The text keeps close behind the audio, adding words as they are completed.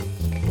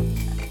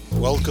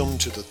Welcome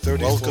to the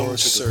 34th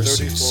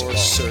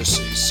Circe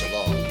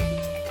Salon.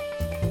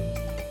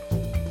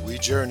 We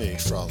journey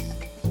from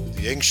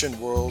the ancient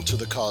world to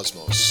the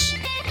cosmos.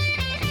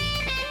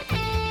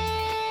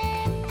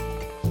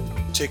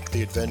 Take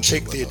the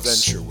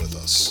adventure with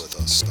us.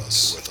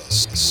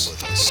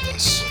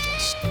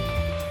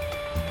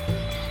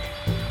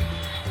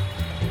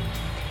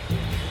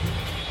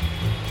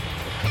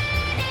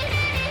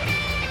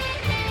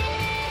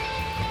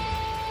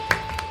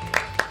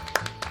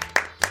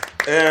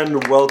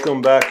 And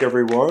welcome back,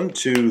 everyone,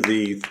 to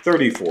the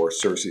 34th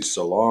Circe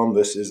Salon.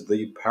 This is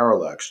the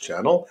Parallax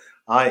Channel.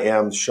 I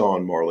am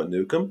Sean Marlin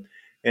Newcomb,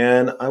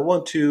 and I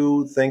want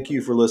to thank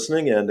you for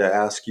listening and to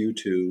ask you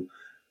to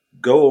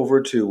go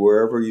over to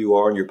wherever you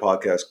are on your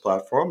podcast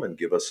platform and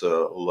give us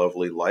a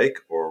lovely like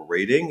or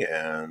rating,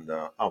 and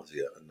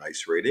obviously a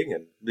nice rating,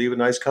 and leave a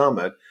nice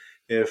comment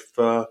if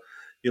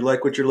you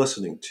like what you're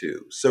listening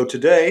to. So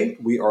today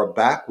we are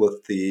back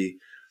with the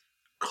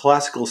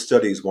Classical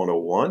Studies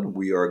 101.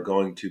 We are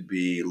going to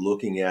be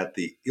looking at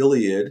the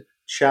Iliad,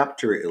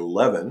 chapter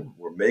 11.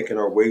 We're making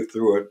our way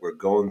through it. We're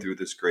going through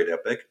this great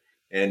epic.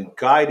 And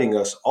guiding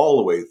us all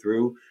the way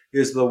through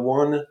is the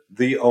one,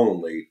 the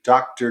only,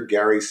 Dr.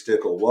 Gary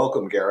Stickle.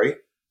 Welcome, Gary.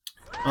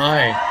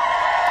 Hi.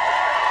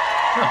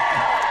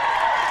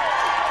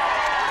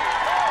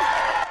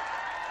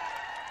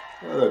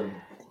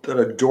 That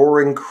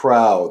adoring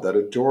crowd, that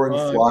adoring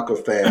flock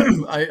of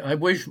fans. I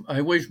wish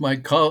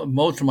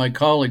most of my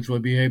colleagues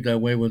would behave that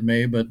way with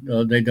me, but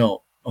they don't.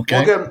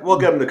 Okay, we'll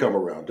get them to come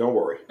around. Don't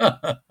worry.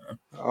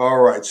 All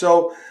right.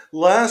 So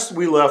last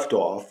we left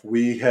off,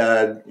 we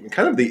had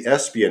kind of the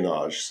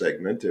espionage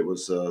segment. It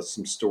was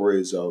some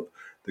stories of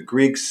the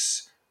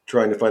Greeks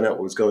trying to find out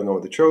what was going on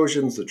with the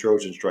Trojans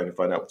trying to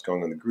find out what's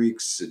going on with the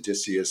Greeks,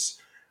 Odysseus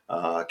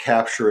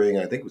capturing,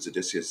 I think it was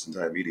Odysseus and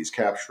Diomedes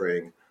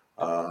capturing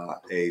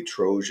a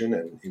Trojan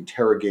and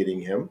interrogating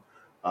him.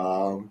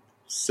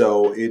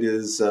 So it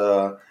is.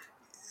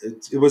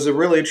 It was a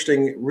really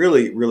interesting,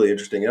 really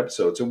interesting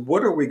episode. So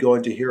what are we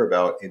going to hear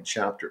about in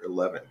chapter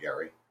 11,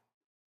 Gary?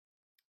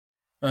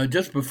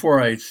 Just before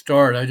I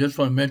start, I just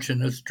want to mention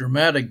this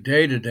dramatic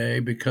day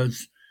today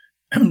because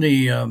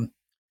the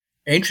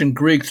ancient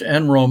Greeks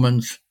and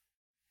Romans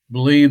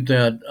believed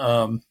that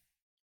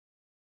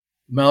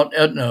Mount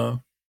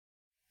Etna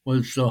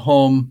was the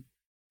home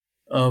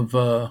of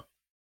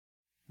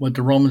what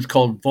the Romans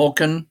called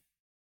Vulcan,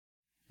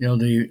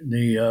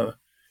 the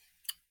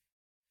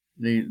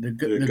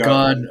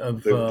god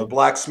of the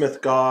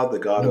blacksmith god,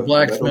 the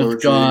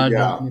blacksmith god,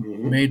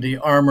 made the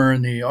armor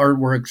and the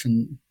artworks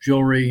and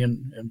jewelry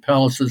and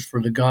palaces for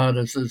the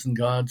goddesses and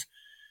gods,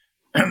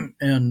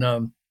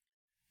 and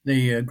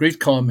the Greeks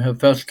call him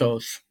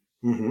Hephaestus.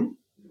 Mm-hmm.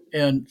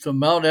 And so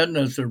Mount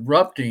Etna is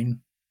erupting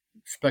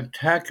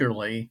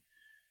spectacularly,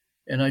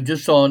 and I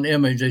just saw an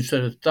image. They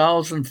said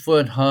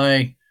 1,000-foot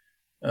high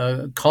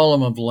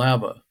column of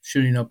lava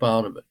shooting up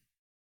out of it.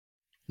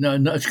 No,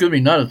 excuse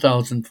me, not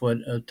 1,000 foot,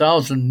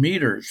 1,000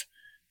 meters.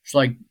 It's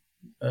like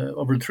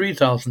over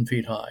 3,000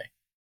 feet high.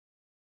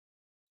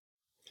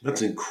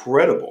 That's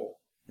incredible.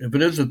 If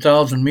it is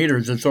 1,000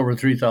 meters, it's over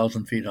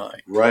 3,000 feet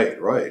high.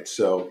 Right.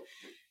 So,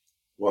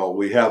 well,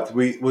 we have.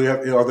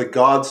 Are the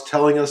gods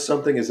telling us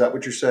something? Is that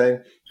what you're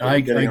saying?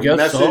 I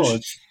guess so.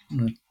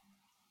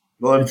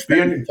 Well, be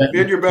in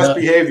your best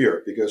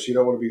behavior because you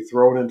don't want to be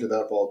thrown into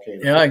that volcano.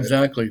 Yeah,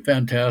 exactly.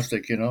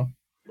 Fantastic,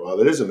 Well,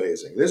 that is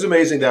amazing. It is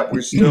amazing that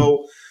we're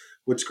still,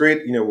 what's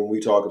great, when we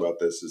talk about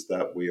this is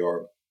that we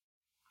are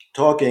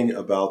talking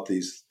about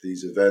these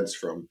events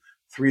from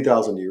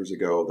 3,000 years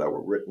ago that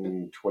were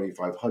written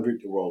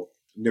 2,500, well,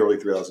 nearly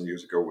 3,000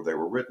 years ago where they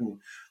were written,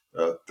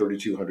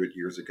 3,200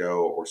 years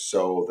ago or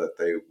so that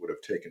they would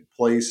have taken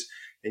place.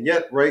 And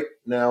yet right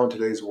now in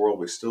today's world,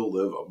 we still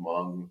live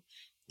among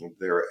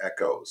their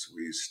echoes.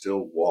 We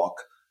still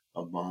walk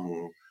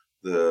among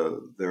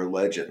their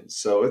legends.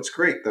 So it's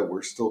great that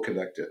we're still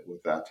connected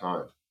with that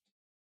time.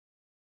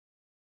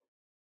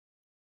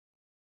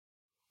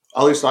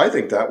 At least I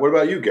think that. What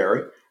about you,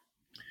 Gary?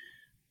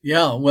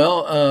 Yeah,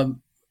 well,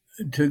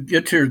 to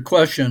get to your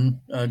question,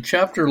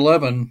 chapter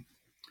 11,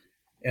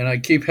 and I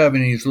keep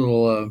having these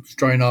little,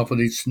 starting off with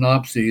these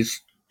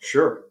synopses.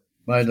 Sure.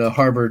 By the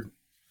Harvard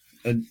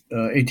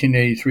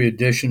 1883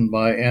 edition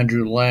by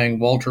Andrew Lang,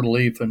 Walter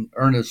Leaf, and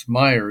Ernest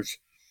Myers,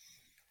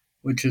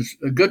 which is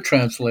a good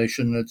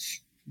translation.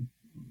 It's,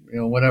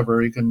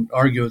 whatever. You can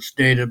argue it's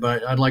dated,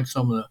 but I like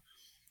some of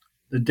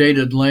the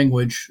dated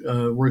language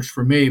works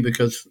for me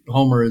because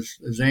Homer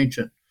is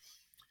ancient.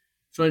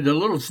 So the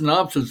little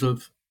synopsis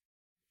of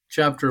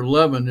chapter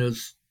 11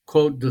 is,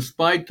 quote,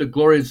 despite the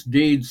glorious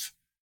deeds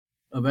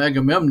of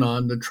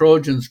Agamemnon, the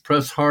Trojans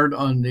press hard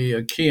on the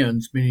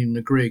Achaeans, meaning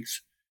the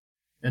Greeks,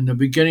 and the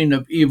beginning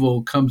of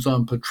evil comes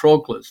on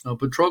Patroclus. Now,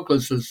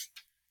 Patroclus is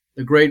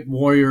the great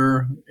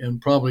warrior and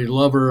probably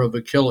lover of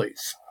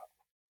Achilles,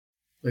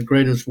 the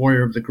greatest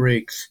warrior of the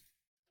Greeks.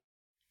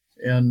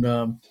 And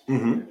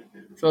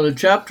so the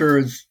chapter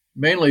is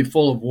mainly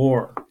full of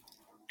war.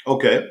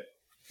 Okay.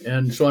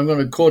 And so I'm going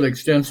to quote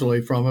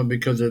extensively from it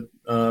because it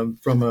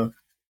from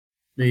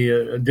the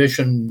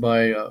edition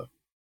by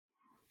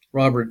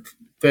Robert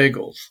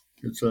Fagles.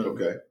 It's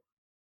Okay.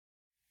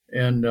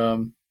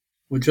 And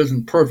which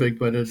isn't perfect,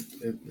 but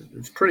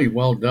it's pretty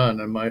well done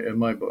in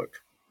my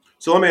book.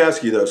 So let me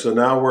ask you though. So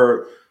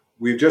now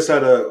we've just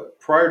had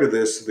prior to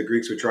this, the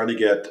Greeks were trying to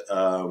get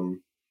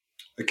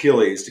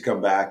Achilles to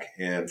come back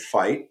and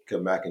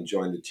come back and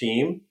join the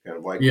team, kind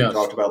of like we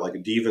talked about, like a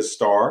diva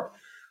star.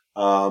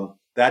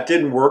 That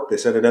didn't work. They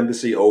sent an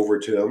embassy over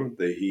to him.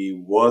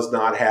 He was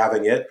not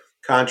having it.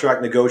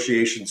 Contract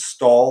negotiations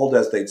stalled,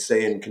 as they'd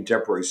say in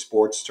contemporary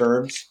sports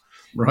terms.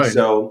 Right.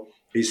 So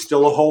he's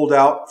still a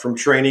holdout from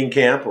training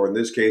camp, or in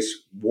this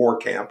case, war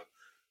camp.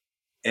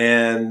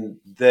 And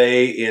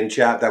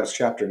that was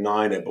chapter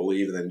 9, I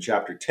believe. And then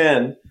chapter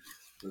 10,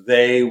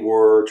 they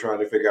were trying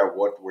to figure out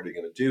what they're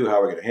going to do,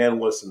 how we're going to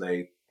handle this. And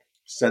they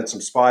sent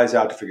some spies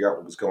out to figure out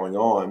what was going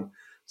on.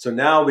 So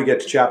now we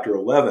get to chapter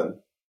 11,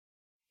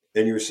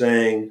 and you're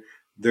saying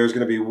there's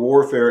going to be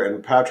warfare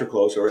and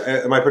Patroclus, or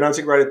am I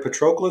pronouncing it right?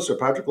 Patroclus or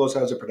Patroclus?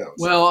 How's it pronounced?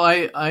 Well,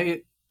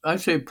 I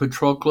say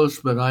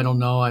Patroclus, but I don't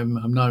know.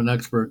 I'm not an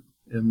expert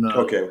in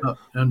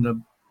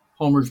the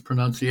Homer's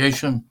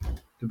pronunciation,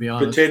 to be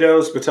honest.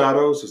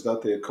 Potatoes, is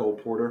that the Cole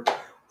Porter?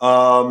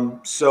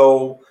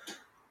 So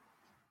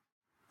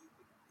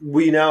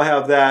we now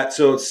have that.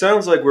 So it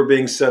sounds like we're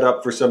being set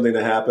up for something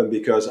to happen,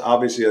 because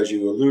obviously, as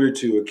you alluded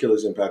to,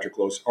 Achilles and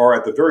Patroclus are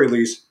at the very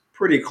least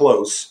pretty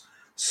close.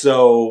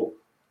 So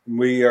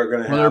we are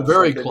going to have. They're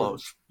very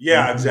close.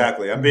 Yeah,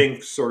 exactly. I'm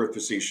being sort of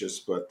facetious,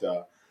 but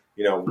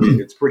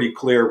it's pretty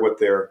clear what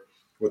their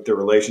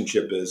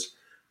relationship is.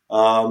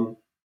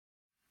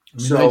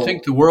 They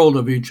think the world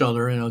of each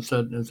other. It's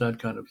that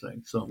kind of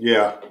thing. So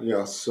yeah.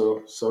 So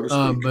to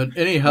speak. But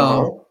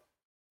anyhow,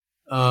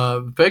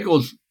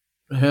 Fagles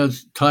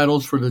has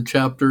titles for the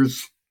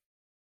chapters,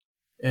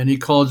 and he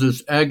calls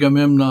this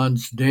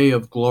Agamemnon's Day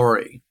of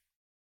Glory.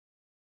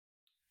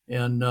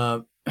 And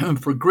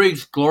for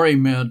Greeks, glory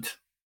meant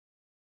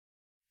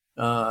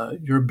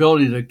your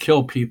ability to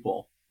kill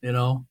people,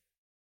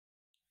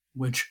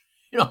 which,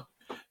 in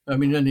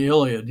the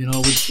Iliad,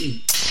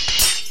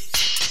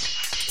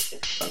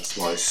 that's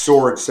my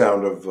sword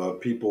sound of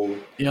people.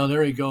 Yeah,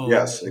 there you go.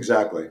 Yes,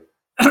 exactly.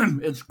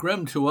 It's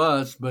grim to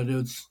us, but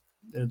it's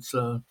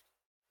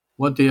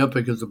what the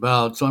epic is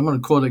about. So I'm going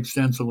to quote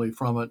extensively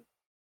from it.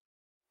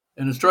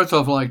 And it starts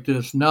off like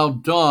this. Now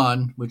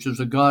Dawn, which is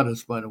a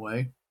goddess, by the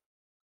way.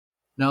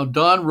 Now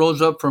Dawn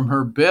rose up from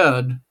her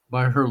bed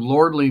by her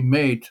lordly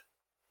mate,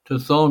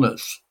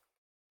 Tithonus,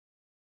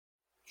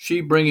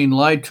 she bringing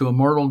light to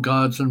immortal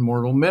gods and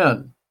mortal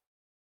men.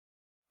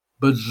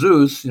 But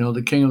Zeus,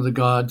 the king of the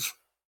gods,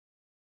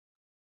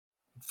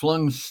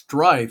 flung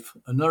Strife,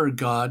 another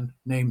god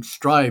named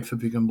Strife,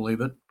 if you can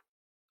believe it,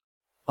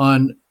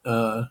 on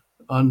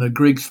the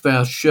Greeks'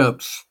 fast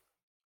ships.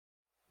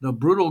 The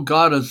brutal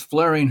goddess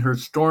flaring her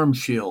storm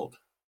shield,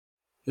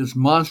 his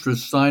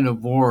monstrous sign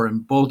of war in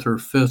both her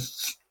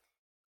fists.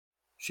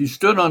 She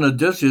stood on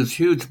Odysseus'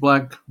 huge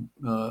black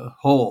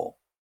hull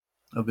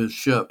of his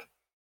ship,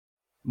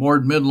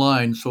 moored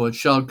midline so a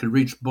shout could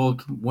reach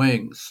both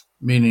wings,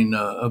 meaning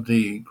of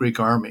the Greek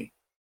army.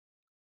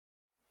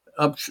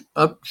 Up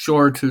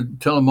shore to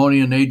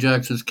Telamonian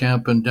Ajax's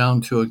camp and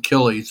down to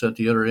Achilles at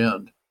the other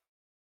end.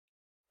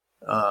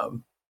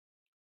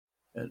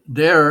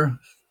 There,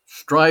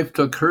 Strife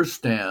took her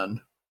stand,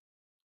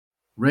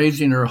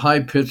 raising her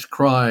high-pitched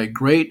cry,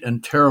 great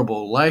and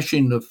terrible,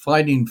 lashing the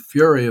fighting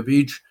fury of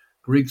each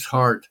Greek's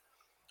heart.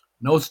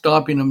 No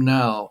stopping them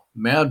now,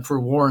 mad for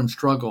war and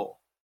struggle.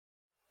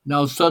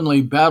 Now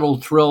suddenly battle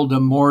thrilled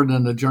them more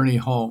than the journey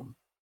home,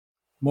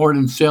 more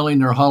than sailing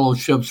their hollow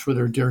ships for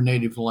their dear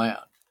native land.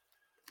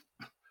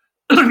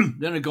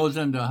 Then it goes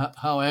into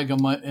how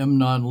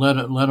Agamemnon led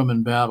them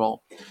in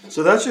battle.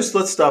 So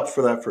let's stop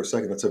for that for a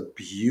second. That's a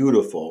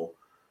beautiful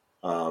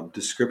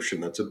description.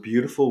 That's a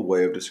beautiful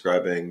way of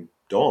describing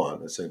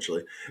Dawn,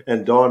 essentially.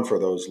 And Dawn, for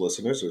those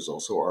listeners, is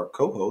also our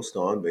co-host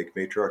on Make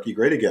Matriarchy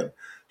Great Again.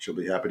 She'll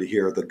be happy to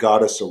hear the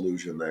goddess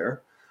allusion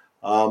there.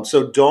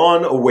 So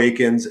Dawn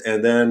awakens,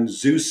 and then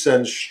Zeus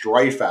sends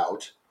Strife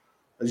out.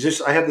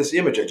 I have this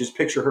image. I just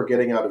picture her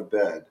getting out of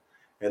bed,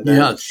 and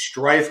then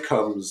Strife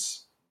comes,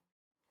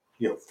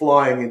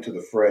 flying into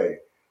the fray.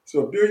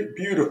 So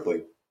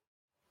beautifully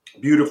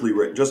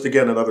written. Just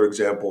again, another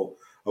example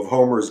of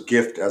Homer's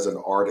gift as an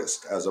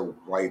artist, as a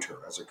writer,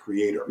 as a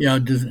creator. Yeah,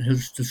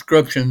 his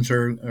descriptions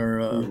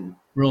are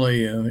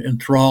really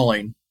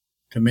enthralling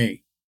to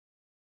me.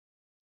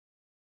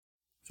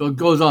 So it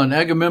goes on.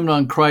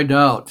 Agamemnon cried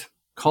out,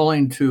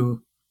 calling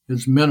to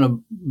his men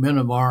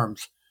of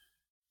arms,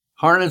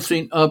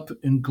 harnessing up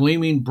in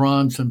gleaming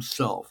bronze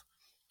himself.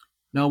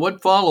 Now,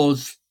 what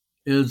follows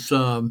is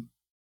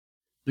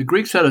the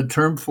Greeks had a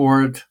term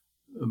for it,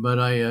 but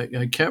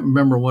I can't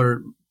remember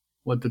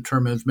what the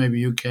term is. Maybe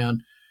you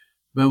can.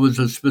 But it was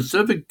a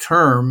specific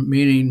term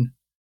meaning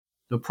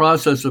the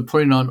process of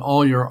putting on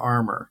all your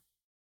armor.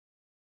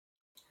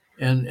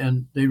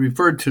 And they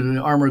referred to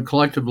the armor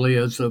collectively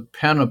as a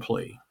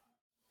panoply,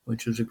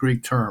 which is a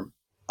Greek term.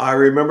 I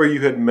remember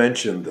you had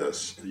mentioned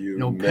this.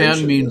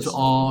 Pan means this.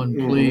 all, and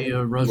plea,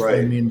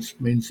 Right.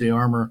 means the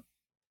armor.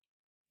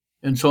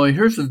 And so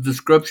here's a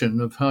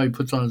description of how he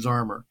puts on his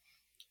armor.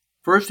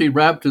 First, he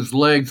wrapped his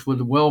legs with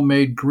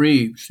well-made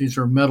greaves. These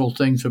are metal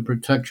things that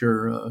protect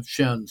your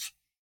shins.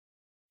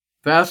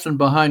 Fastened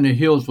behind the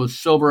heels with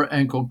silver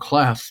ankle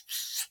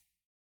clasps.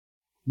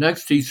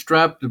 Next, he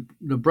strapped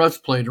the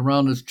breastplate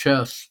around his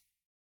chest.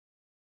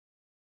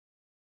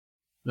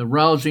 The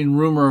rousing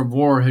rumor of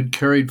war had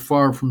carried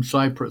far from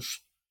Cyprus,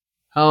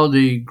 how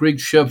the Greek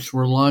ships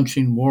were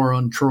launching war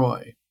on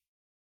Troy.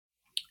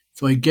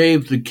 So he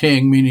gave the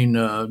king, meaning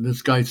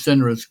this guy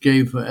Cinyras,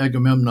 gave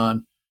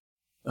Agamemnon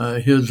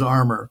his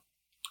armor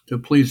to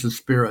please his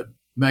spirit.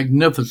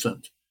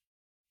 Magnificent.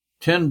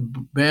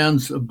 10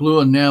 bands of blue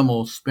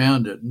enamel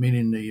spanned it,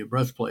 meaning the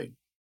breastplate.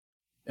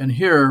 And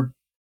here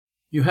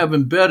you have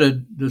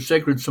embedded the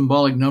sacred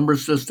symbolic number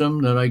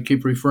system that I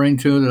keep referring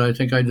to, that I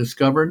think I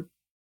discovered.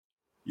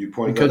 You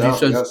pointed because that out, he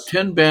says yes.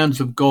 10 bands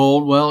of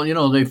gold. Well,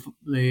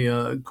 they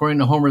according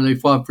to Homer, they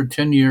fought for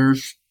 10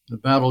 years. The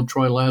Battle of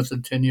Troy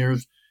lasted 10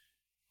 years.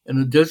 And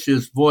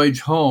Odysseus'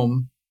 voyage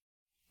home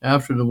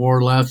after the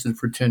war lasted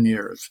for 10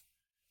 years.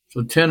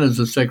 So 10 is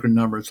a sacred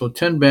number. So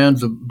 10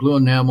 bands of blue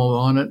enamel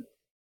on it.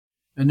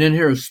 And then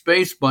here is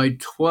spaced by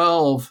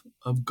 12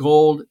 of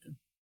gold.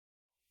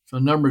 So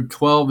number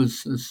 12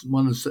 is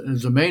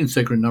the main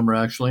sacred number,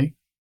 actually.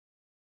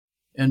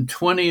 And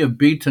 20 of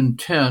beaten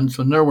 10.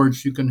 So in other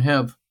words, you can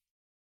have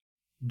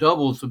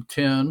doubles of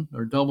 10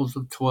 or doubles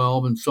of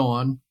 12 and so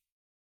on.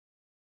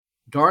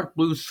 Dark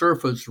blue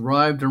surface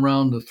writhed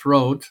around the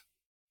throat.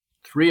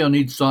 3 on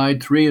each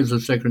side. 3 is a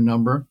sacred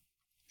number.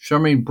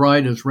 Shimmering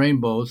bright as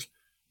rainbows.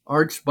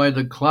 Arched by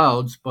the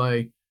clouds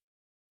by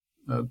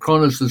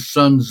Cronus'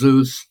 son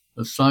Zeus,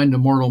 assigned to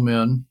mortal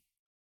men.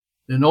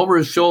 Then over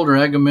his shoulder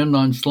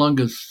Agamemnon slung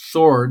his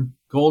sword,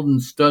 golden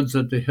studs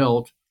at the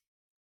hilt,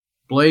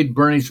 blade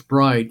burnished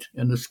bright,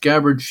 and the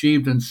scabbard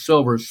sheathed in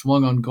silver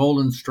swung on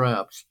golden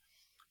straps.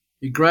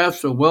 He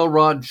grasped a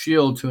well-wrought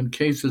shield to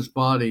encase his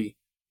body,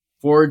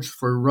 forged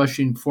for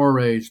rushing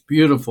forays,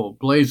 beautiful,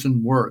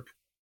 blazoned work.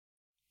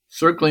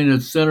 Circling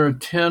its center,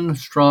 10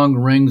 strong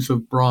rings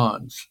of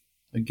bronze.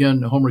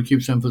 Again, Homer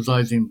keeps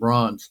emphasizing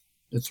bronze.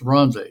 It's the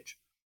Bronze Age.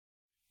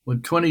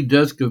 With 20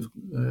 discs of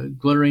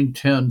glittering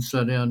tin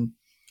set in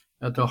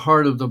at the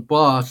heart of the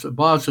boss. A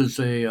boss is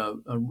a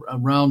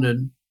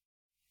rounded,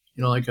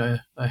 like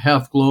a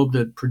half globe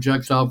that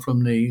projects out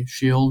from the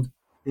shield.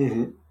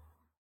 Mm-hmm.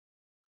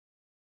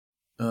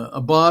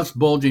 A boss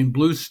bulging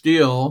blue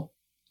steel,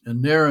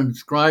 and there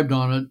inscribed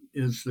on it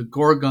is the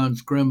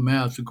Gorgon's grim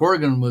mask. The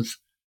Gorgon was,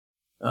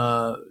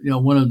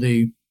 one of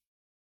the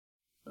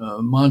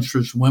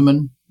monstrous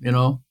women,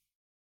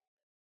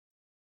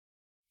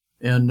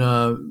 and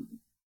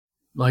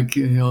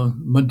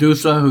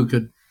Medusa, who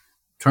could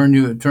turn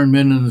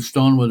men into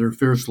stone with her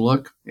fierce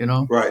look,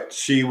 Right.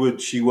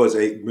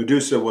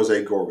 Medusa was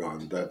a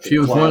Gorgon. She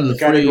was one of the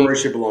category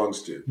she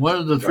belongs to. One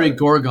of the three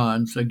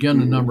Gorgons, again,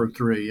 the number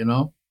 3,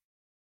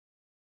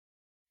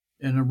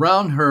 And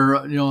around her,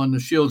 on the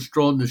shield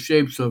strolled the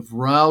shapes of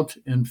Rout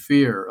and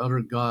Fear,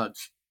 utter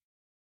gods.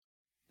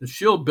 The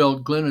shield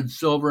belt glinted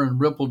silver, and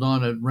rippled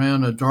on it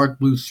ran a dark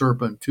blue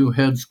serpent, 2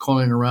 heads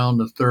coiling around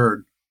the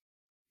third,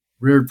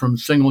 reared from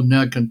single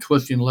neck and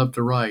twisting left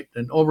to right.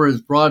 And over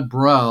his broad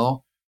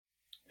brow,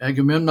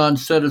 Agamemnon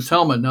set his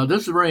helmet. Now,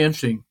 this is very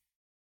interesting,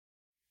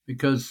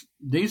 because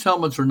these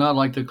helmets are not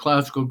like the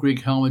classical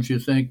Greek helmets you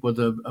think, with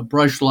a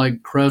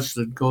brush-like crest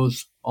that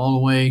goes all the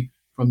way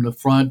from the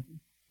front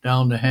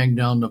down to hang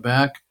down the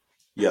back.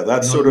 Yeah,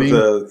 that's sort of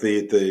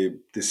the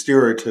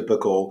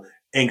stereotypical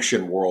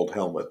ancient world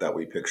helmet that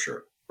we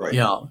picture, right?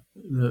 Yeah,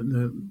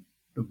 the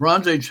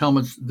Bronze Age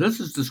helmets. This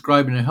is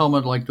describing a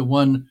helmet like the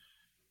one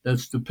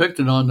that's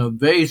depicted on the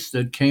vase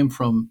that came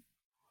from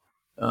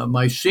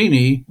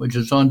Mycenae, which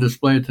is on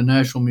display at the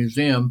National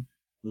Museum,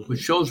 which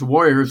shows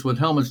warriors with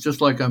helmets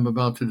just like I'm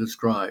about to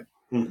describe.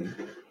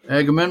 Mm-hmm.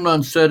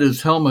 Agamemnon said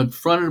his helmet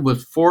fronted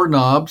with 4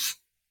 knobs,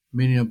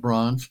 meaning of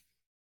bronze,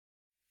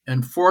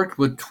 and forked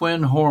with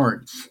twin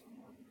horns.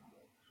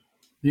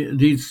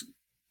 These,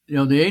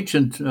 the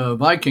ancient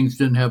Vikings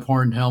didn't have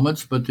horned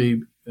helmets, but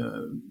the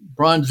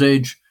Bronze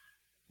Age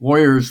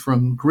warriors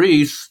from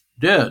Greece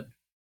did.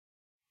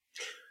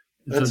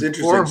 That's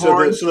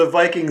interesting. So the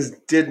Vikings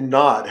did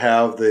not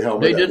have the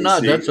helmet. They did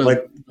not.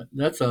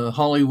 That's a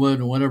Hollywood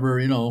and whatever,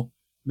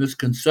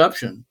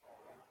 misconception.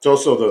 It's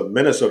also the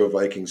Minnesota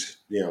Vikings,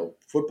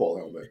 football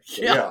helmet.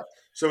 So, yeah.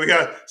 So we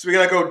got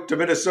to go to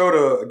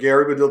Minnesota,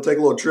 Gary, but they'll take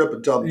a little trip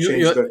and tell them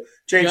to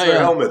change their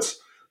helmets.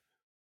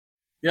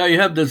 Yeah, you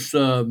have this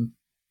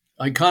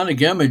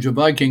iconic image of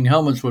Viking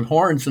helmets with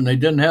horns, and they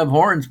didn't have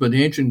horns, but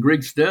the ancient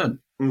Greeks did.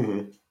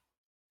 Mm-hmm.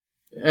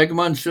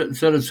 Agamemnon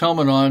set his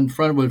helmet on,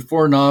 fronted with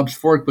 4 knobs,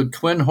 forked with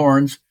twin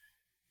horns,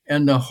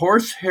 and the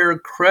horsehair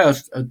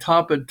crest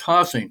atop it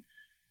tossing.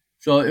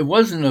 So it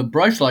wasn't a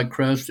brush-like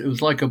crest. It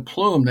was like a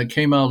plume that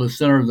came out of the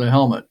center of the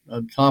helmet,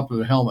 top of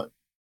the helmet.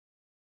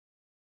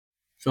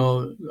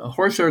 So a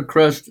horsehair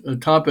crest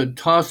atop it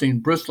tossing,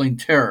 bristling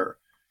terror.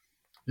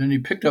 Then he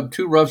picked up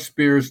 2 rough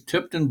spears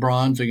tipped in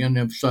bronze, again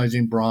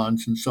emphasizing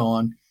bronze and so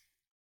on.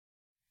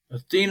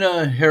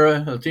 Athena,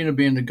 Hera, Athena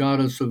being the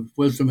goddess of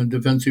wisdom and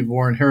defensive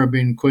war, and Hera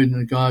being queen of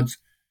the gods,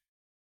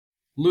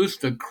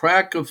 loosed a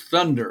crack of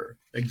thunder,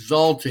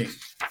 exalting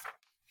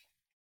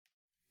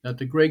that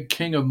the great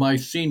king of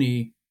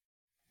Mycenae,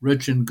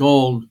 rich in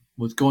gold,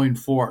 was going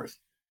forth.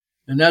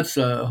 And that's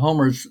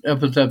Homer's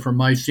epithet for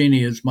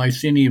Mycenae is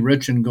Mycenae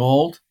rich in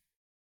gold.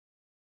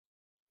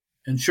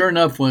 And sure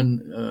enough,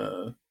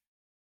 when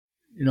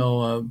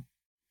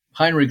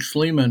Heinrich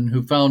Schliemann,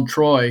 who found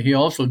Troy, he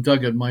also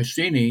dug at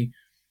Mycenae,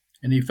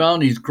 and he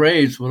found these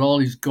graves with all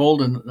these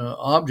golden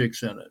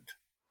objects in it.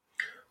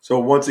 So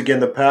once again,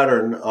 the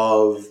pattern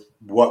of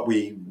what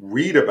we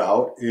read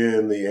about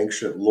in the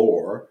ancient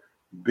lore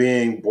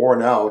being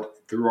borne out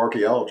through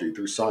archaeology,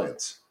 through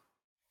science.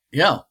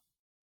 Yeah.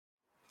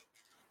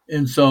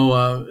 And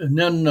so,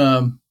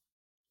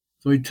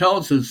 so he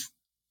tells his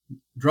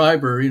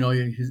driver,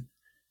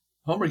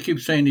 Homer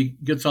keeps saying he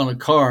gets on a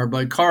car.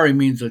 By car, he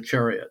means a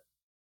chariot.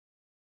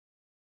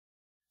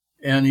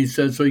 And he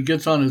says, so he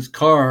gets on his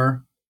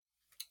car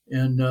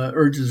and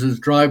urges his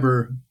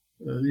driver,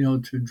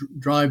 to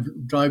drive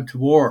to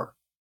war.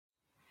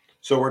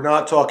 So we're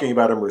not talking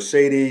about a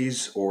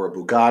Mercedes or a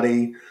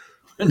Bugatti.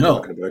 We're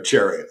talking about a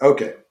chariot.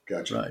 Okay,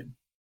 gotcha. Right.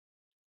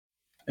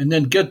 And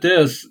then get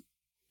this,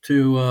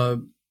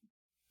 to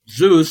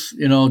Zeus,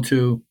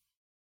 to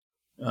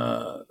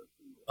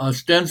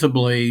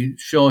ostensibly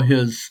show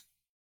his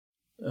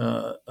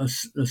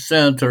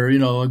assent or,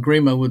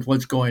 agreement with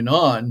what's going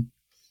on.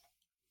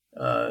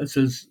 It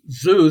says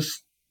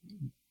Zeus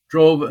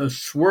drove a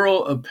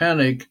swirl of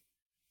panic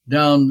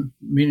down,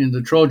 meaning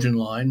the Trojan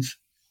lines,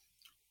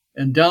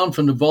 and down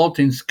from the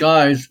vaulting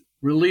skies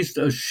released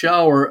a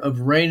shower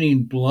of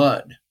raining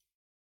blood.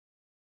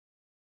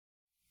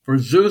 For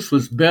Zeus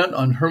was bent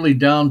on hurling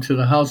down to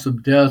the house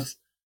of death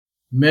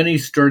many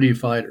sturdy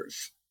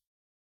fighters.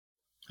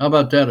 How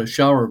about that, a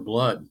shower of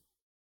blood?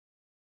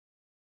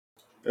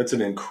 That's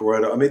an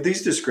incredible... I mean,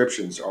 these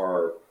descriptions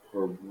are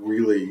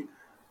really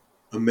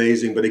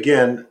amazing. But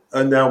again,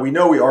 now we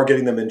know we are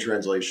getting them in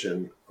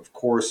translation. Of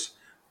course,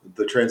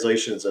 the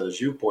translations,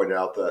 as you pointed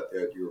out,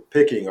 that you're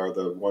picking are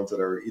the ones that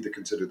are either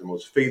considered the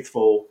most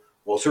faithful,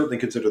 well, certainly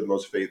considered the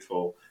most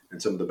faithful,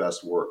 and some of the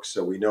best works.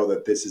 So we know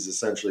that this is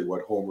essentially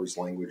what Homer's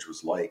language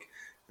was like.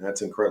 And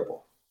that's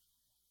incredible.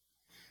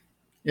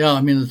 Yeah,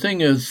 I mean, the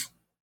thing is,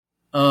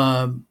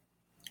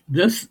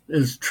 this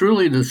is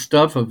truly the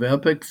stuff of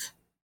epics.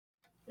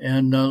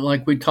 And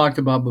like we talked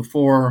about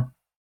before,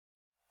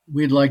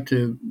 we'd like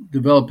to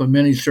develop a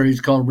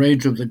mini-series called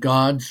Rage of the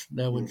Gods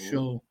that would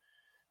show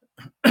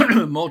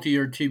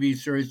multi-year TV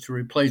series to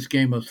replace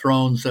Game of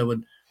Thrones that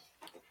would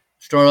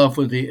start off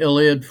with the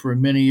Iliad for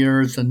many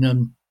years and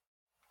then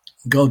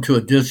go to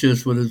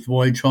Odysseus with his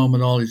voyage home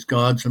and all these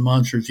gods and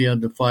monsters he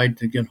had to fight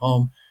to get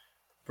home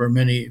for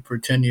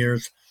 10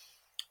 years.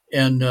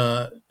 And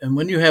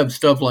when you have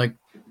stuff like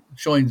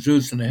showing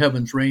Zeus in the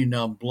heavens raining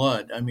down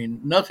blood, I mean,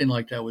 nothing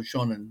like that was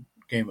shown in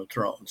Game of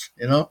Thrones,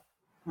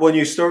 When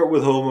you start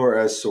with Homer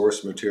as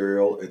source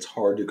material, it's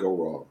hard to go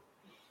wrong.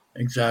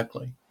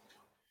 Exactly.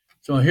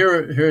 So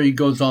here he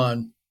goes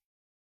on.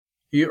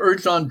 He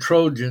urged on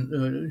Trojans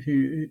on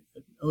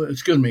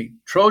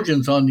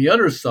the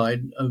other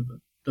side of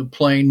the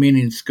plain,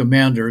 meaning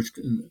Scamander.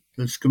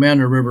 The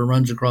Scamander River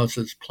runs across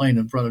this plain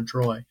in front of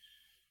Troy.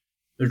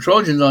 The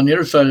Trojans on the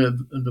other side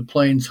of the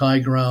plain's high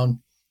ground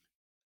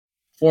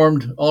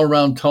formed all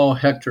around tall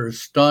Hector,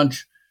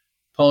 staunch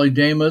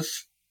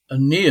Polydamas,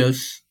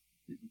 Aeneas,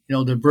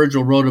 that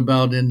Virgil wrote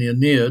about in the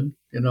Aeneid,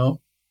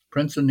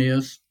 Prince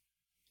Aeneas,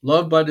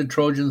 loved by the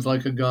Trojans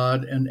like a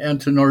god, and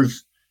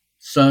Antenor's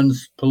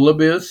sons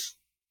Polybius,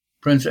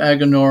 Prince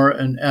Agenor,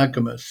 and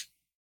Acamas.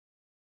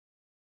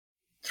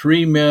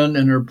 3 men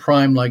in their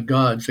prime like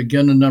gods.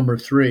 Again, the number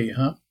 3,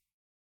 huh?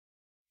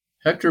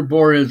 Hector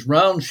bore his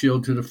round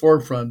shield to the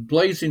forefront,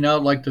 blazing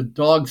out like the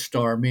dog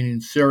star, meaning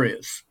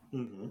Sirius.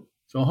 Mm-hmm.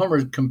 So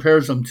Homer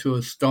compares them to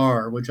a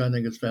star, which I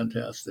think is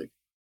fantastic.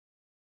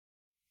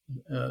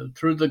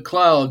 Through the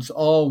clouds,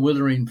 all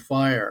withering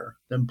fire,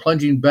 then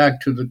plunging back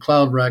to the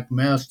cloud-racked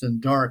mast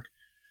and dark.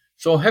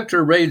 So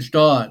Hector raged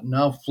on,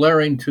 now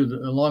flaring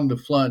along the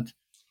front,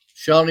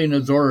 shouting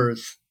his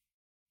orders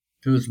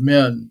to his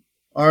men,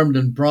 armed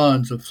in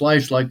bronze, a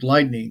flash like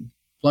lightning,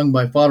 flung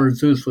by Father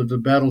Zeus with the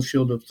battle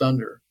shield of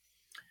thunder.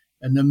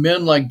 And the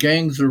men like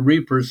gangs of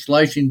reapers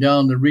slicing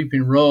down the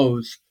reaping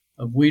rows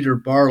of wheat or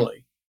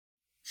barley.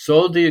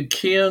 So the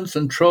Achaeans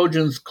and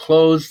Trojans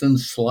closed and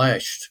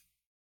slashed.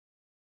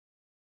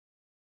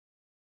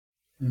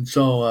 And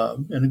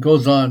so, and it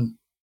goes on,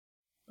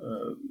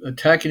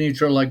 attacking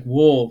each other like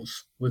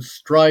wolves, with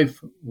strife,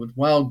 with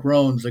wild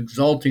groans,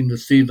 exulting to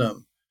see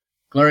them,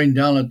 glaring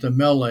down at the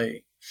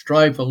melee,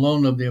 strife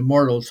alone of the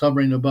immortals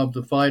hovering above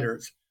the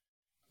fighters.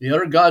 The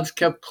other gods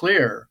kept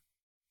clear.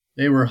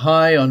 They were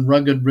high on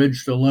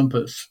rugged-ridged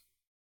Olympus,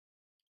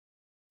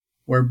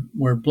 where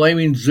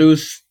blaming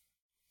Zeus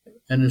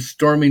and his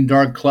storming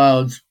dark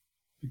clouds,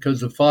 because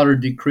the Father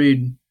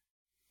decreed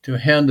to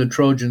hand the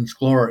Trojans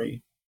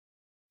glory.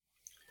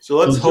 So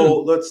let's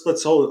hold.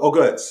 Let's hold. Oh,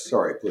 go ahead.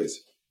 Sorry,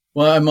 please.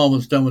 Well, I'm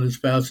almost done with this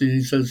passage.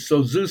 He says,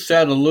 "So Zeus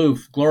sat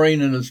aloof,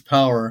 glorying in his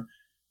power,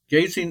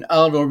 gazing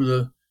out over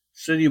the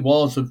city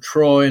walls of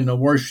Troy and the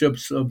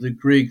warships of the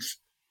Greeks,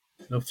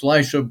 the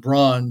flash of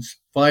bronze,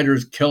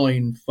 fighters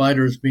killing,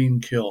 fighters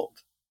being killed."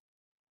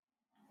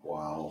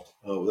 Wow.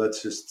 Oh,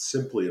 that's just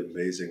simply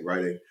amazing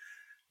writing.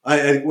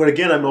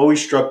 Again, I'm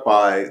always struck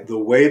by the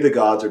way the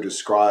gods are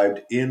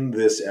described in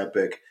this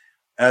epic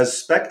as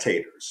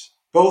spectators,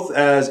 both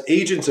as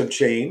agents of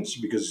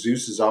change, because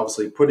Zeus is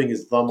obviously putting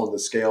his thumb on the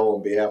scale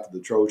on behalf of the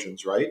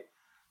Trojans, right?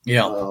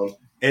 Yeah.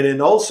 And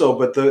then also,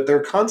 but they're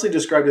constantly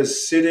described as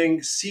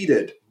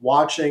seated,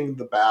 watching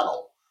the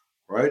battle,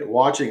 right?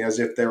 Watching as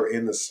if they're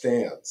in the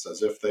stands,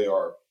 as if they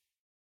are.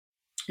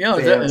 Yeah,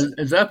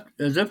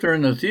 as if they're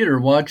in the theater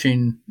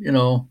watching,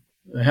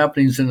 the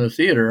happenings in the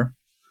theater.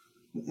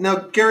 Now,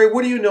 Gary,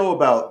 what do you know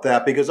about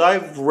that? Because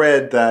I've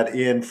read that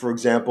in, for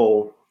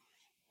example,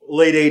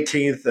 late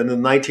 18th and the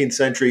 19th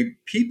century,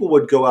 people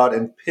would go out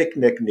and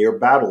picnic near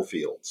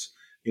battlefields.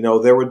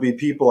 There would be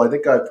people, I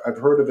think I've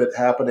heard of it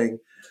happening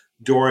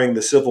during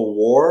the Civil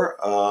War,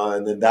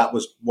 and then that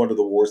was one of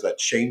the wars that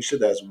changed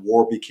it as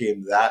war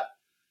became that.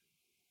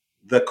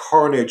 The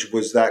carnage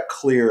was that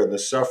clear, and the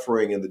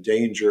suffering and the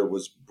danger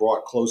was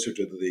brought closer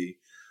to the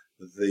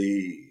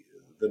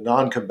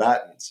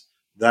non-combatants.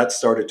 That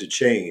started to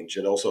change,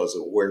 and also as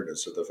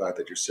awareness of the fact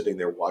that you're sitting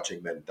there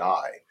watching men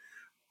die.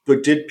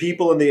 But did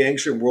people in the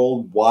ancient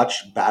world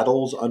watch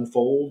battles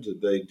unfold?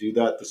 Did they do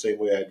that the same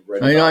way I'd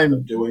read about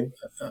them doing?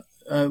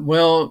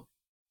 Well,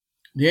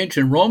 the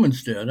ancient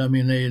Romans did. I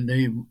mean,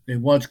 they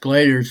watched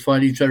gladiators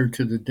fight each other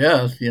to the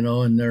death,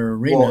 in their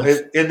arenas.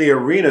 Well, in the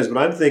arenas, but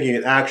I'm thinking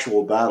in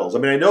actual battles. I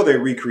mean, I know they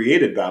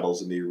recreated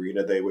battles in the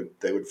arena. They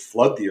would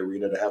flood the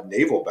arena to have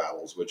naval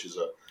battles, which is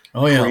a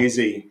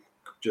crazy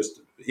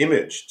just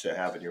image to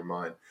have in your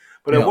mind.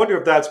 But I wonder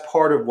if that's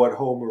part of what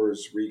Homer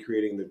is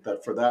recreating,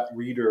 that for that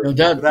reader,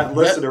 that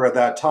listener at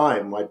that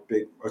time might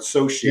be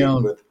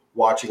associated with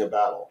watching a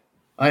battle.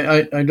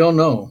 I don't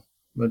know,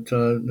 but it's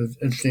an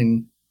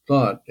interesting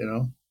thought,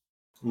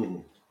 Hmm.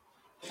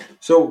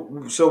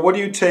 So what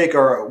do you take?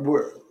 Are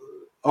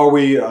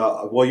we?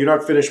 Well, you're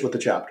not finished with the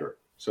chapter,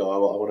 so I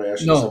want to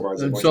ask you to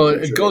summarize it. So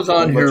it goes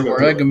on here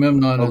where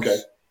Agamemnon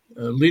is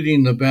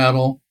leading the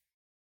battle,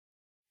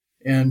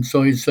 and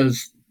so he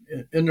says,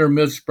 in their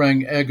midst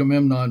sprang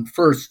Agamemnon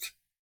first,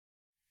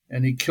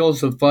 and he kills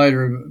the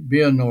fighter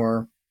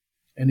Bianor,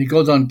 and he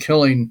goes on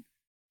killing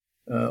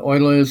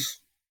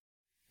Oileus,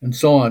 and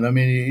so on. I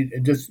mean,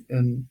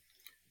 and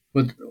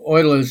with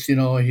Oileus,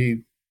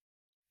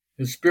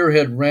 his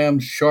spearhead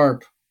rammed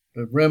sharp.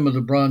 The rim of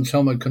the bronze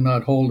helmet could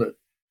not hold it.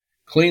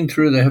 Clean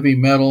through the heavy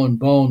metal and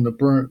bone,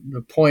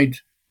 the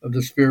point of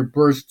the spear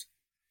burst,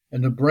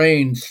 and the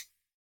brains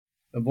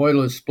of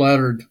Oileus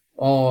splattered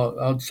all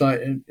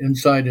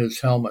inside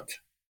his helmet.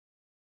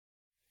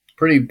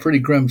 Pretty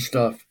grim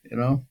stuff,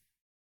 Then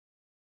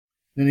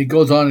he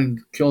goes on and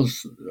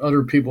kills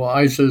other people,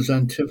 Isis,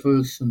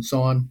 Antiphus, and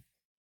so on.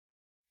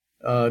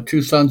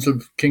 2 sons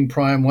of King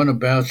Priam, one of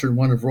bastard,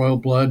 one of royal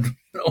blood.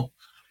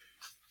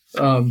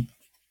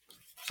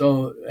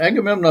 So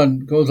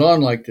Agamemnon goes on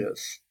like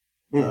this.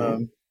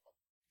 Mm-hmm.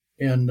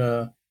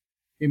 And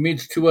he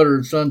meets 2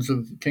 other sons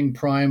of King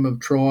Priam of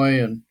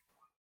Troy and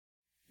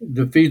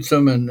defeats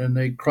them, and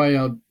they cry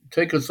out,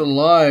 "Take us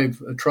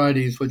alive,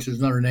 Atrides," which is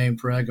another name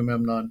for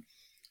Agamemnon.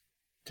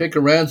 "Take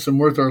a ransom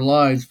worth our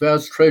lives.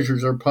 Vast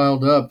treasures are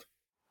piled up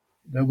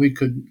that we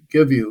could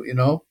give you,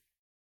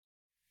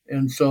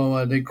 And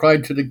so they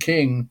cried to the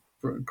king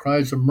for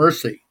cries of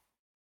mercy.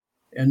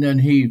 And then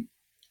he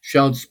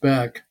shouts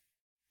back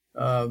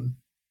that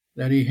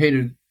he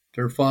hated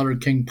their father,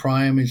 King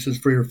Priam. He says,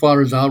 "For your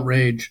father's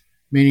outrage,"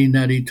 meaning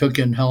that he took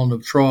in Helen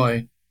of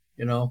Troy,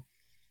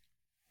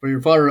 "For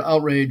your father's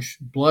outrage,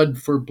 blood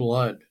for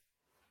blood."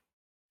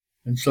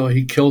 And so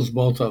he kills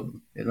both of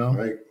them,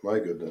 Right. My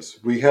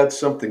goodness. We had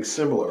something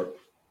similar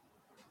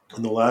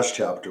in the last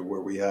chapter where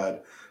we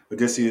had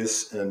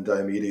Odysseus and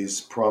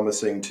Diomedes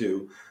promising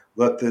to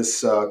let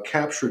this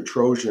captured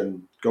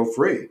Trojan go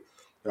free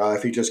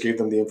if he just gave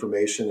them the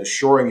information,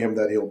 assuring him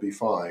that he'll be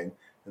fine.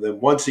 And then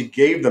once he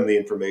gave them the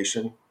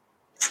information,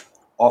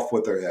 off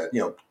with their head,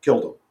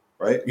 killed them,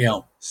 right?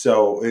 Yeah.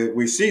 So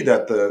we see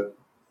that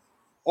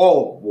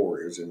all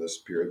warriors in this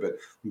period, but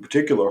in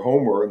particular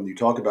Homer, and you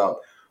talk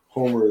about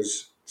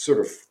Homer's sort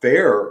of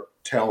fair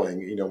telling,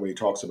 when he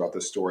talks about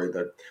this story,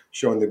 that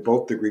showing that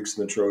both the Greeks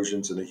and the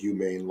Trojans in a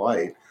humane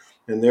light.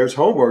 And there's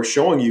Homer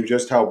showing you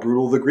just how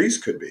brutal the Greeks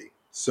could be.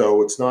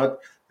 So it's not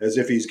as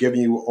if he's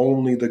giving you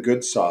only the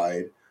good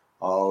side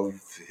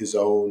of his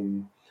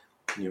own,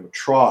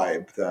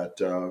 tribe that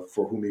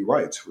for whom he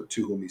writes, or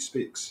to whom he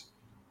speaks.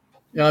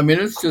 Yeah, I mean,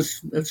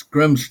 it's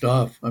grim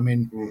stuff. I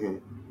mean, mm-hmm.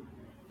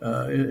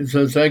 It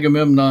says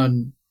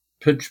Agamemnon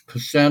pitched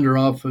Pisander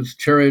off his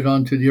chariot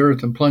onto the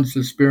earth and plunged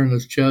his spear in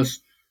his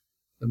chest.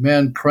 The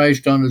man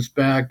crashed on his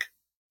back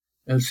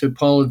as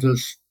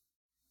Hippolochus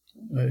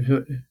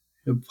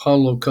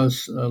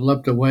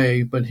leapt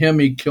away, but him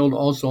he killed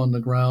also on the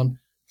ground,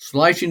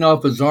 slicing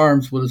off his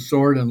arms with a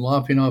sword and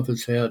lopping off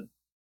his head.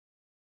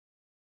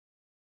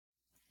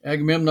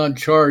 Agamemnon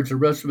charged. The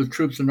rest of his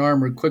troops in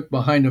armor quick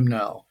behind him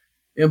now.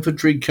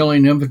 Infantry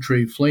killing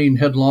infantry, fleeing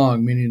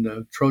headlong, meaning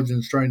the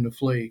Trojans trying to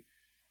flee.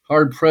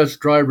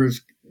 Hard-pressed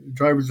drivers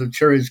of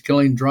chariots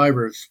killing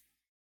drivers.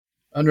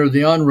 Under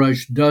the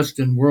onrush, dust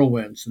and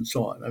whirlwinds and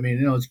so on. I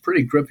mean, it's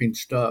pretty gripping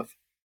stuff.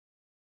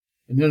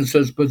 And then it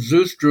says, but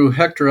Zeus drew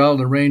Hector out of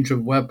the range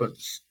of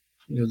weapons.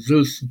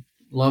 Zeus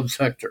loves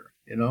Hector,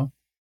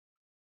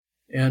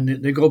 And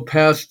they go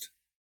past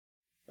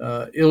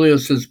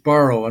Ilias's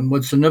barrow. And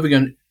what's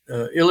significant,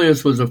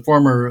 Ilias was a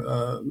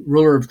former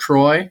ruler of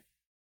Troy.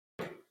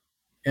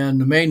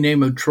 And the main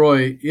name of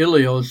Troy,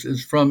 Ilios,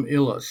 is from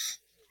Ilus.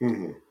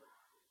 Mm-hmm.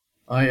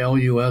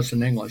 I-L-U-S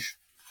in English.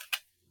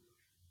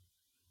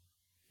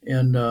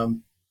 And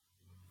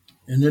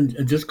then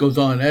it just goes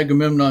on.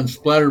 Agamemnon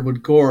splattered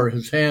with gore,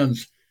 his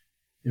hands,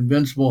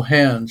 invincible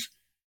hands.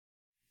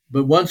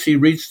 But once he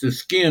reached the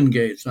Scaean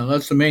gates, now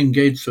that's the main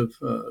gates of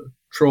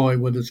Troy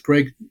with its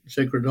great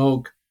sacred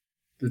oak,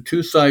 the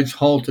two sides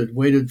halted,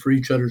 waited for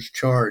each other's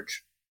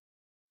charge.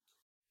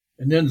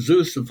 And then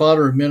Zeus, the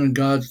father of men and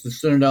gods,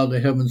 descended out of the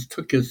heavens,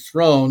 took his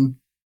throne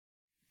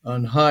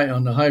on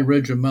the high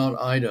ridge of Mount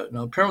Ida.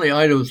 Now, apparently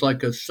Ida was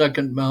like a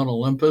second Mount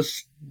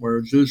Olympus,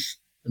 where Zeus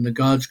and the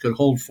gods could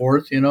hold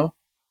forth,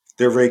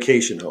 Their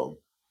vacation home.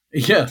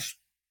 Yes.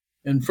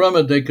 And from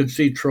it, they could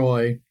see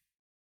Troy.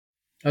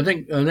 I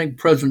think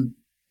present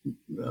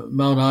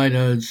Mount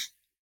Ida is,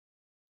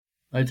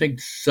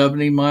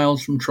 70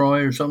 miles from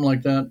Troy or something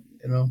like that,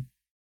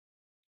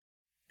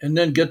 And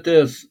then get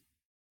this.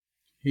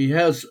 He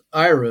has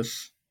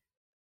Iris,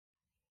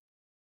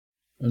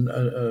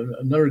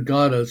 another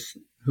goddess,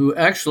 who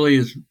actually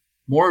is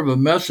more of a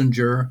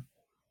messenger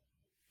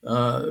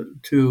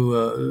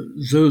to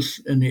Zeus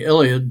in the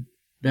Iliad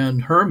than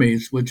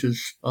Hermes, which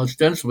is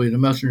ostensibly the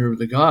messenger of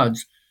the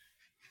gods.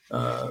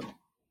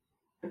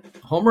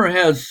 Homer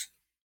has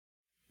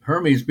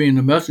Hermes being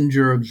the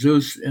messenger of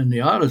Zeus in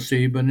the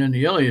Odyssey, but in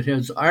the Iliad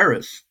has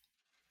Iris,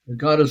 the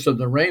goddess of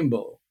the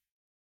rainbow.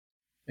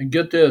 And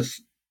get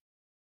this,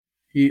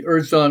 he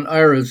urged on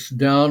Iris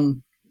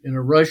down in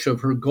a rush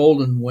of her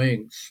golden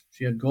wings.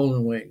 She had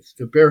golden wings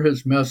to bear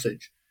his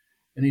message.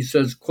 And he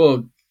says,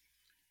 quote,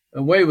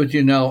 away with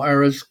you now,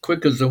 Iris,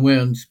 quick as the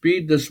wind.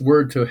 Speed this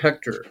word to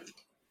Hector.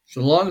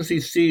 So long as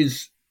he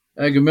sees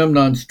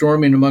Agamemnon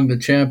storming among the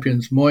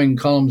champions, mowing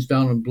columns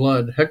down in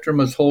blood, Hector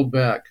must hold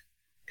back,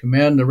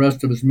 command the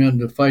rest of his men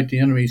to fight the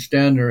enemy,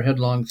 stand their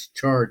headlong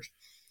charge.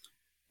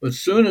 But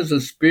soon as a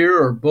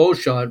spear or bow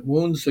shot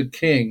wounds the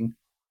king,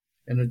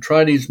 and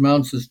Atrides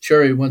mounts his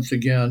chariot once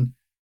again,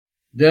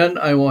 then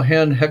I will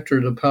hand Hector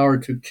the power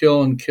to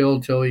kill and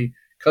kill till he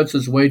cuts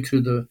his way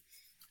to the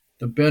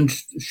bent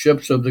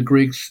ships of the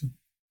Greeks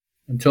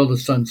until the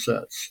sun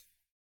sets.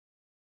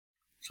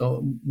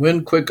 So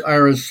wind quick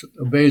Iris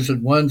obeys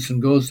at once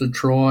and goes to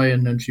Troy,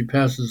 and then she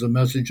passes the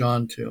message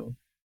on to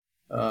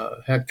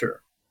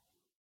Hector.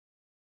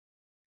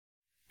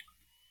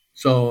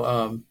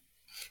 So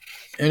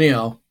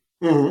anyhow,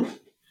 mm-hmm.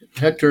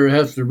 Hector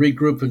has to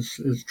regroup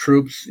his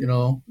troops,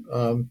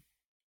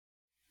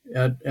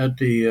 at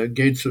the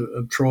gates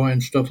of Troy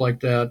and stuff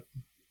like that.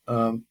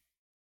 So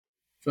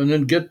and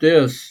then get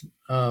this,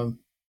 there's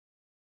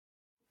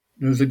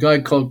a guy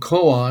called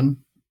Coon,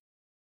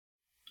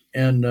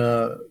 and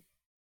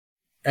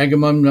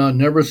Agamemnon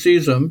never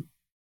sees him,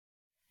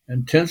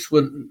 and tense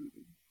with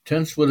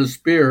a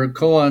spear,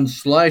 Coon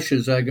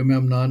slashes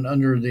Agamemnon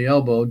under the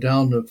elbow,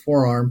 down the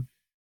forearm,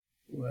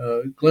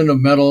 glint of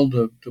metal,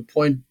 the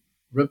point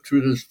ripped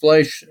through his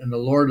flesh, and the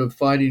lord of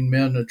fighting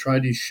men,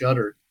 Atrides,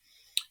 shuddered.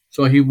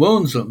 So he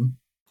wounds him,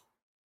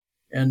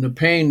 and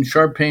the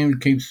sharp pain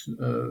keeps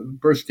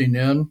bursting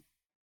in.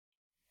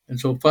 And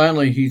so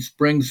finally he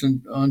springs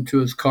onto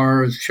his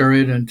car, his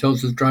chariot, and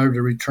tells his driver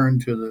to return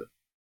to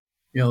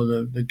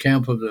the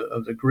camp of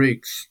the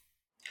Greeks.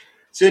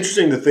 It's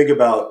interesting to think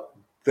about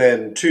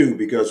then, too,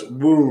 because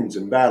wounds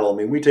in battle,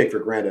 we take for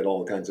granted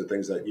all kinds of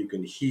things that you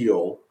can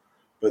heal,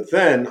 but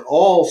then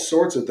all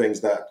sorts of things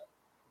that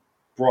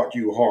brought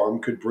you harm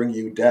could bring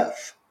you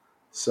death.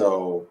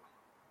 So,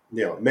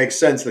 it makes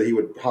sense that he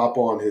would hop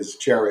on his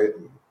chariot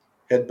and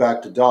head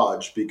back to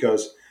Dodge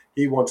because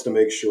he wants to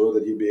make sure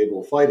that he'd be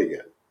able to fight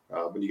again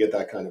when you get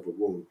that kind of a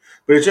wound.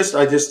 But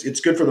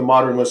it's good for the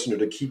modern listener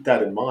to keep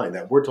that in mind,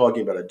 that we're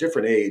talking about a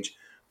different age.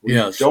 We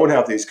don't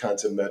have these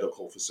kinds of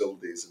medical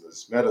facilities and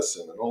this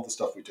medicine and all the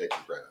stuff we take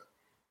for granted.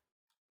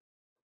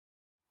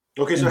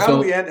 Okay, so how do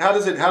we end?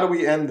 How do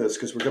we end this?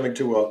 Because we're coming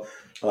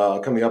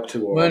up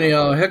to.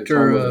 Well,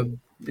 Hector,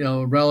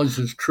 rallies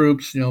his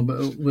troops,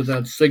 with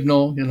that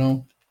signal,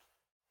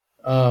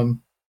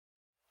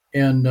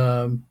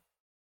 and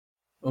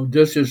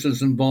Odysseus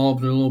is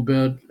involved a little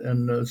bit,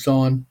 and so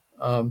on.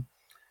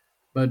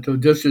 But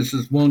Odysseus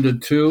is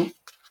wounded too,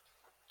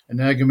 and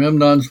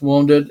Agamemnon's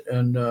wounded,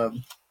 and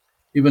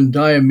even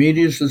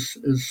Diomedes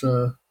is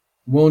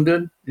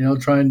wounded,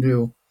 trying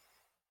to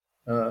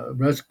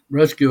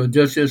rescue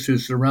Odysseus,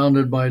 who's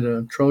surrounded by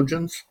the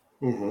Trojans.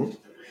 Mm-hmm.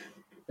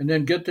 And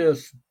then get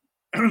this,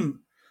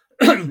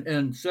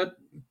 and set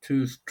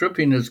to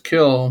stripping his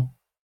kill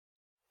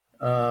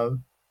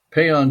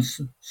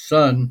Paeon's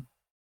son.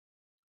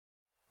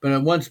 But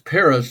at once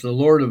Paris, the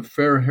lord of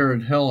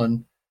fair-haired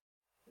Helen,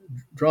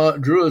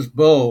 drew his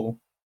bow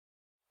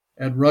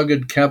at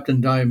rugged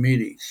Captain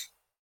Diomedes.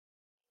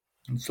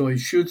 And so he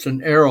shoots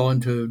an arrow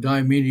into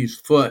Diomedes'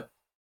 foot.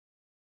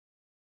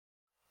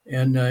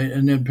 And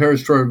then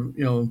Paris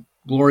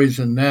glories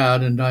in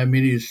that, and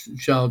Diomedes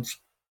shouts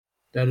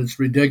that it's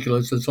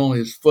ridiculous. It's only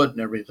his foot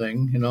and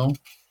everything,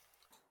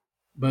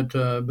 But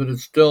it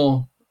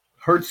still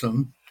hurts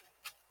him,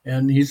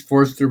 and he's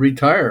forced to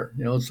retire.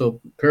 So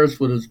Paris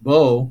with his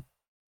bow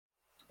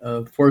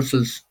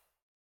forces,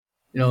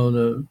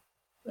 the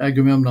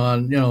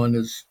Agamemnon, and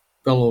his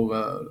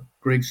fellow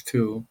Greeks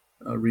to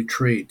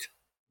retreat.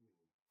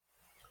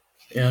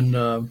 And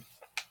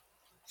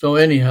so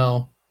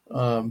anyhow,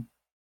 and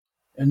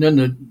then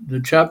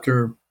the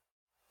chapter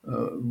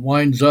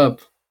winds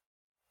up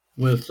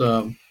with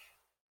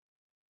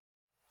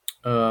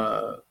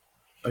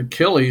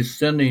Achilles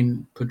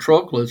sending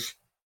Patroclus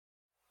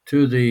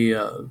to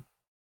the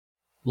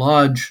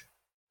lodge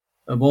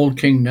of old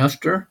King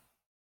Nestor.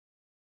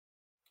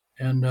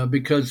 And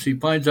because he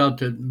finds out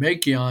that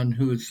Machaon,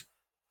 who's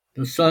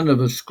the son of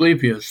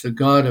Asclepius, the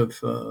god of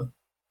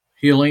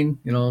healing,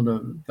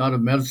 the god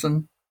of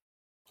medicine.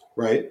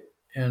 Right.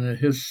 And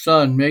his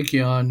son,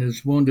 Machaon,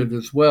 is wounded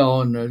as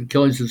well, and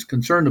Achilles is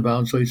concerned about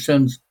him, so he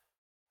sends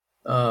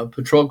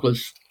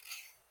Patroclus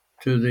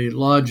to the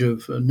lodge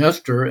of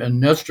Nestor, and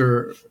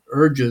Nestor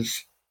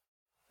urges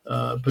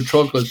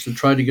Patroclus to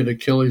try to get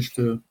Achilles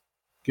to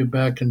get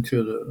back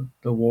into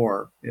the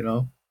war,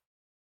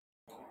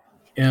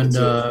 And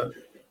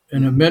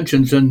it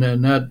mentions in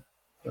that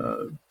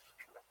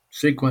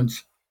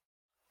sequence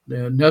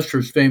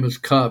Nestor's famous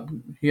cup.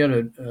 He had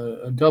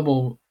a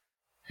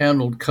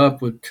double-handled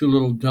cup with two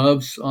little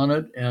doves on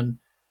it, and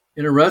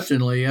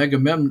interestingly,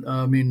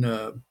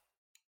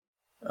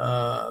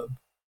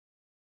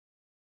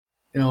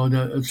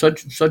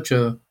 such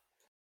a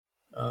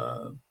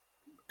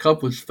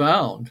cup was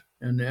found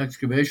in the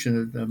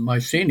excavation at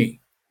Mycenae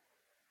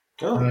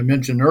that I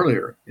mentioned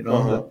earlier.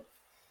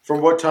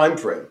 From what time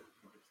frame?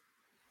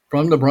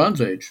 From the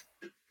Bronze Age.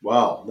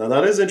 Wow, now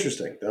that is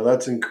interesting. Now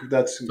that's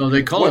so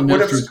they call it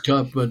Nestor's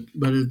cup, but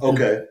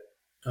okay.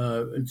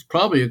 It's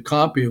probably a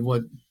copy of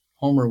what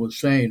Homer was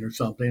saying or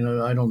something.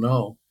 I don't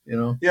know.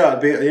 Yeah,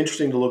 it'd be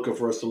interesting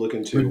for us to look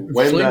into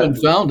when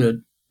Schliemann found it.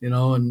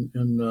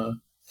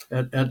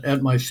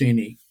 At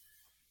Mycenae.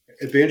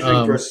 It'd be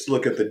interesting for us to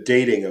look at the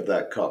dating of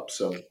that cup.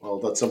 So,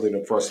 that's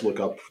something for us to look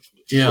up.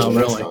 Yeah,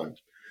 next time.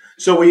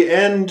 So we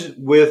end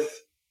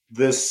with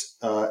this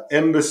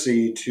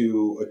embassy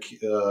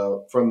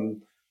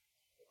from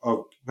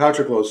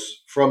Patroclus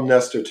from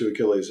Nestor to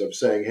Achilles of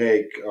saying,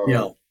 "Hey,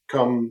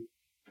 come."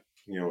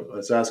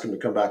 Let's ask him to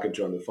come back and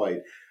join the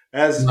fight.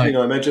 As I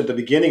mentioned at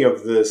the beginning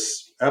of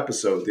this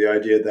episode, the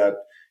idea that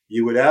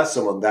you would ask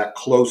someone that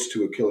close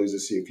to Achilles to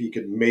see if he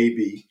could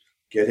maybe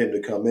get him to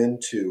come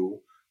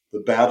into the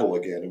battle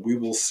again. And we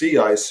will see,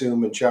 I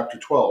assume, in chapter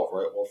 12,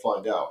 right? We'll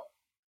find out.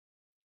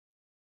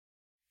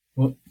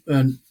 Well,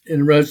 and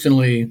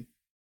interestingly,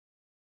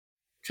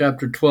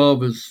 chapter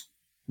 12 is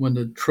when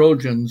the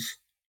Trojans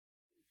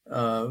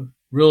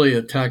really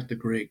attacked the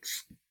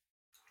Greeks.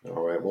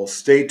 All right. Well,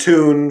 stay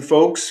tuned,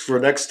 folks, for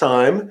next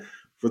time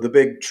for the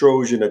big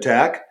Trojan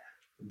attack.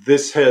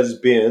 This has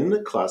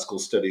been Classical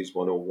Studies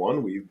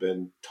 101. We've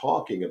been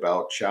talking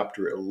about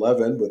Chapter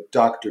 11 with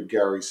Dr.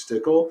 Gary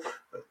Stickle.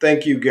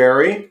 Thank you,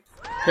 Gary.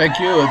 Thank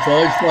you. It's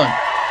always fun.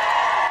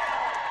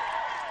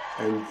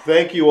 And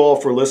thank you all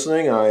for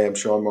listening. I am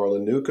Sean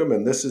Marlin Newcomb,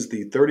 and this is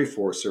the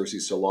 34th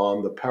Circe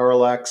Salon, the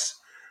Parallax.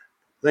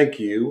 Thank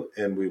you,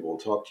 and we will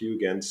talk to you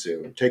again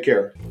soon. Take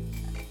care.